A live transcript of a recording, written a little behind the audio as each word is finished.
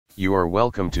You are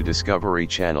welcome to Discovery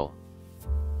Channel.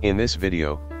 In this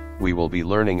video, we will be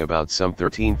learning about some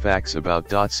 13 facts about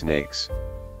snakes.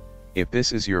 If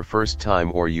this is your first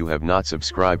time or you have not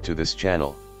subscribed to this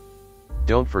channel,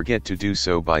 don't forget to do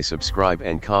so by subscribe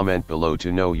and comment below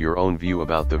to know your own view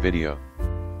about the video.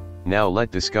 Now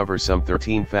let's discover some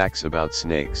 13 facts about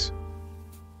snakes.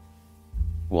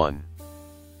 1.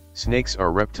 Snakes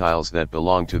are reptiles that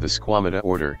belong to the Squamata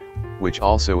order, which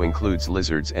also includes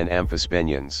lizards and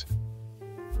amphisbaenians.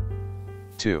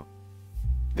 2.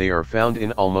 They are found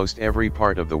in almost every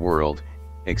part of the world,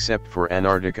 except for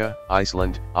Antarctica,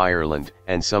 Iceland, Ireland,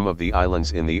 and some of the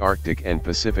islands in the Arctic and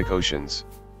Pacific Oceans.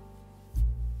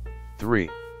 3.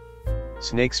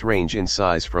 Snakes range in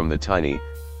size from the tiny,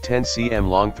 10 cm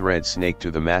long thread snake to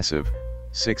the massive,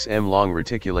 6 m long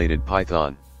reticulated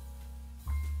python.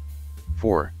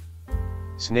 4.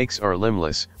 Snakes are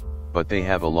limbless, but they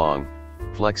have a long,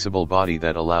 flexible body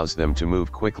that allows them to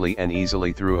move quickly and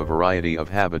easily through a variety of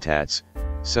habitats,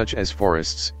 such as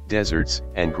forests, deserts,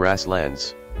 and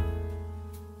grasslands.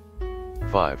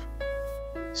 5.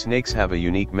 Snakes have a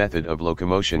unique method of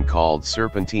locomotion called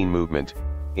serpentine movement,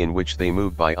 in which they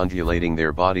move by undulating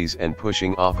their bodies and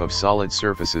pushing off of solid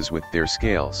surfaces with their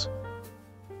scales.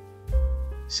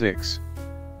 6.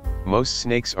 Most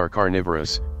snakes are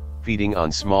carnivorous, feeding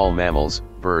on small mammals,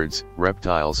 birds,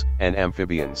 reptiles, and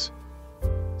amphibians.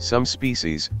 Some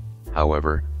species,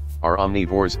 however, are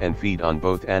omnivores and feed on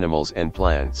both animals and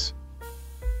plants.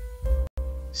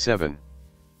 7.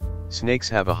 Snakes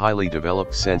have a highly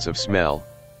developed sense of smell,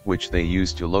 which they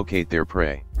use to locate their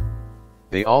prey.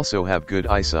 They also have good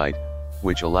eyesight,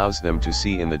 which allows them to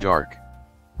see in the dark.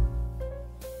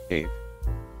 8.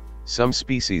 Some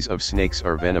species of snakes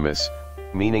are venomous,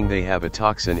 meaning they have a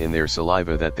toxin in their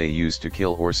saliva that they use to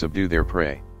kill or subdue their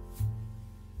prey.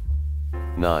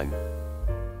 9.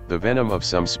 The venom of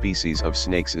some species of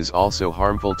snakes is also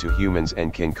harmful to humans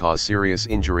and can cause serious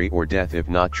injury or death if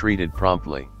not treated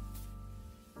promptly.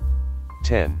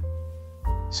 10.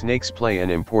 Snakes play an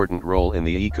important role in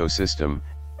the ecosystem,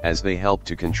 as they help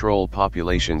to control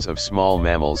populations of small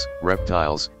mammals,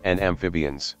 reptiles, and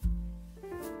amphibians.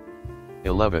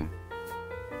 11.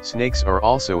 Snakes are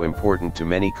also important to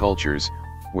many cultures,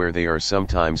 where they are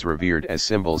sometimes revered as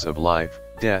symbols of life,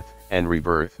 death, and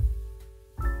rebirth.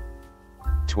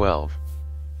 12.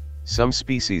 Some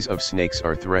species of snakes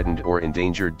are threatened or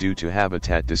endangered due to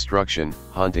habitat destruction,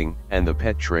 hunting, and the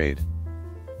pet trade.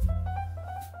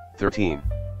 13.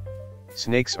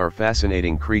 Snakes are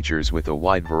fascinating creatures with a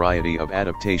wide variety of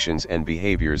adaptations and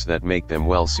behaviors that make them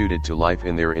well suited to life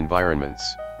in their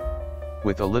environments.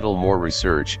 With a little more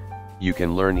research, you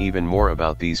can learn even more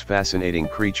about these fascinating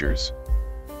creatures.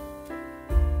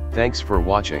 Thanks for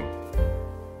watching.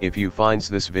 If you find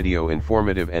this video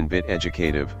informative and bit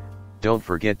educative, don't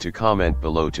forget to comment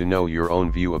below to know your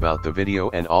own view about the video,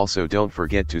 and also don't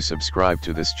forget to subscribe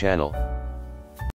to this channel.